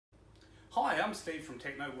Hi, I'm Steve from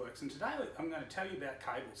TechnoWorks, and today I'm going to tell you about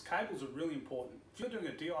cables. Cables are really important. If you're doing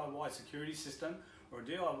a DIY security system or a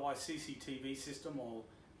DIY CCTV system or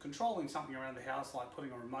controlling something around the house like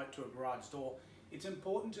putting a remote to a garage door, it's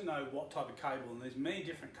important to know what type of cable, and there's many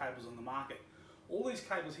different cables on the market. All these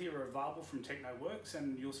cables here are available from TechnoWorks,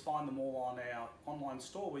 and you'll find them all on our online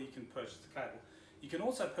store where you can purchase the cable. You can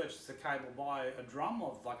also purchase the cable by a drum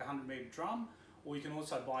of like a 100-meter drum, or you can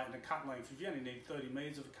also buy it in a cut length. If you only need 30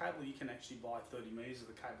 meters of a cable, you can actually buy 30 meters of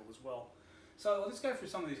the cable as well. So let's go through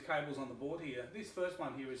some of these cables on the board here. This first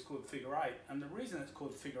one here is called figure 8, and the reason it's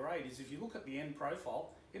called figure 8 is if you look at the end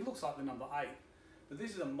profile, it looks like the number 8. But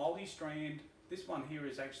this is a multi-strand. This one here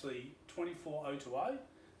is actually 24020,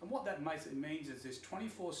 and what that basically means is there's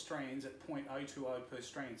 24 strands at 0.020 per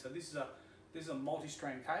strand. So this is a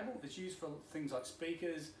multi-strand cable. It's used for things like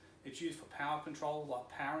speakers. It's used for power control, like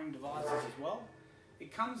powering devices as well.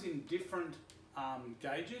 It comes in different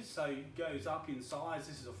gauges, so it goes up in size.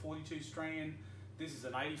 This is a 42 strand. This is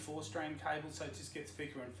an 84 strand cable, so it just gets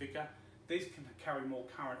thicker and thicker. These can carry more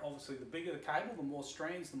current. Obviously, the bigger the cable, the more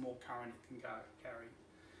strands, the more current it can carry.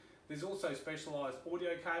 There's also specialized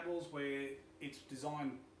audio cables where it's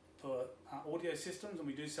designed for audio systems, and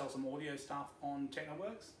we do sell some audio stuff on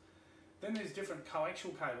TechnoWorks. Then there's different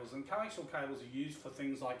coaxial cables, and coaxial cables are used for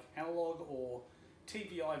things like analog or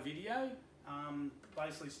TVI video.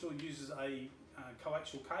 Basically still uses a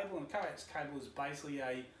coaxial cable, and a coax cable is basically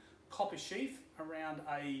a copper sheath around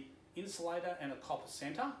a insulator and a copper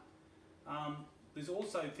center. There's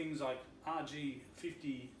also things like RG6,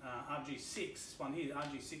 this one here,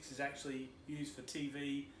 RG6 is actually used for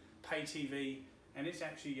TV, pay TV, and it's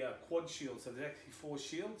actually a quad shield, so there's actually 4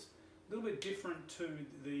 shields. A little bit different to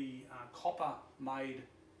the copper made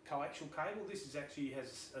coaxial cable. This is actually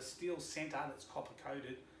has a steel center that's copper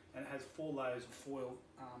coated, and it has 4 layers of foil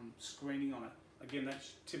screening on it. Again,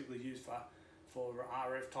 that's typically used for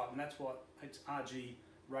RF type, and that's what it's RG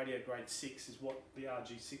radio grade 6 is what the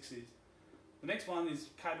RG6 is. The next one is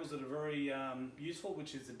cables that are very useful,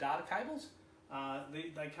 which is the data cables.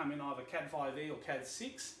 They come in either CAD5E or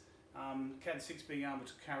CAD6. CAD6 being able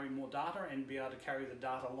to carry more data and be able to carry the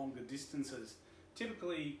data longer distances.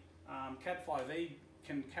 Typically, CAD5E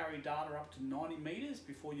can carry data up to 90 meters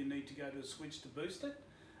before you need to go to a switch to boost it.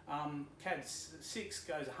 CAD6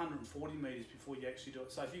 goes 140 meters before you actually do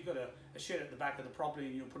it. So if you've got a shed at the back of the property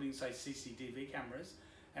and you're putting, say, CCTV cameras,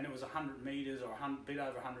 and it was 100 meters or a bit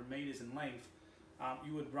over 100 meters in length,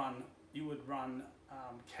 you would run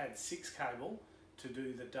CAD6 cable to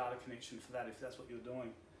do the data connection for that if that's what you're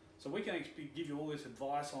doing. So we can actually give you all this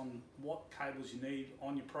advice on what cables you need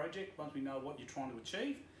on your project. Once we know what you're trying to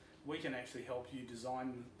achieve, we can actually help you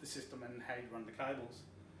design the system and how you run the cables.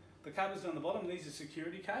 The cables down the bottom, these are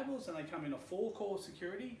security cables, and they come in a 4-core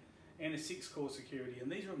security and a 6-core security.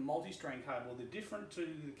 And these are a multi-strand cable. They're different to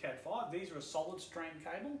the CAD5. These are a solid strand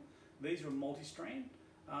cable. These are a multi-strand.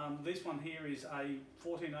 This one here is a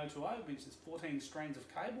 14020, which is 14 strands of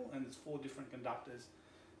cable, and there's 4 different conductors.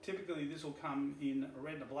 Typically this will come in a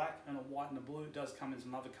red and a black and a white and a blue. It does come in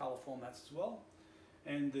some other colour formats as well.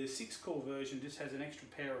 And the 6-core version just has an extra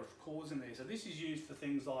pair of cores in there. So this is used for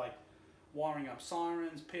things like wiring up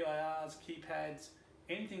sirens, PIRs, keypads,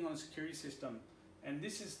 anything on a security system. And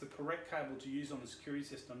this is the correct cable to use on a security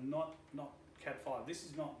system, not CAD5. This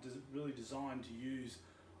is not really designed to use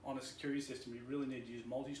on a security system. You really need to use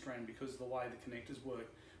multi-strand because of the way the connectors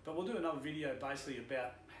work. But we'll do another video basically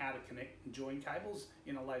about how to connect and join cables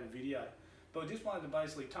in a later video. But I just wanted to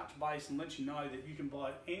basically touch base and let you know that you can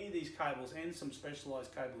buy any of these cables and some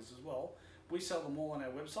specialised cables as well. We sell them all on our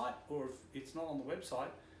website, or if it's not on the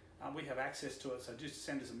website, we have access to it. So just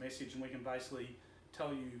send us a message and we can basically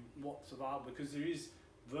tell you what's available, because there is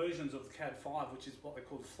versions of the CAD5, which is what they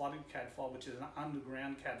call the flooded CAD5, which is an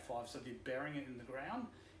underground CAD5. So if you're burying it in the ground,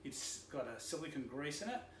 it's got a silicon grease in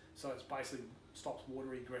it, so it's basically stops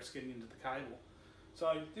water egress getting into the cable.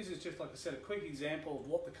 So this is just, like I said, a quick example of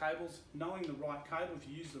what the cables, knowing the right cable. If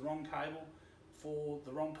you use the wrong cable for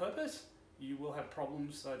the wrong purpose, you will have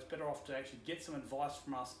problems. So it's better off to actually get some advice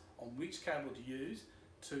from us on which cable to use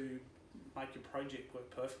to make your project work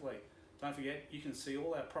perfectly. Don't forget, you can see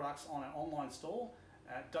all our products on our online store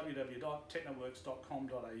at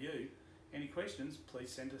www.technoworks.com.au. Any questions, please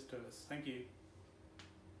send us to us. Thank you.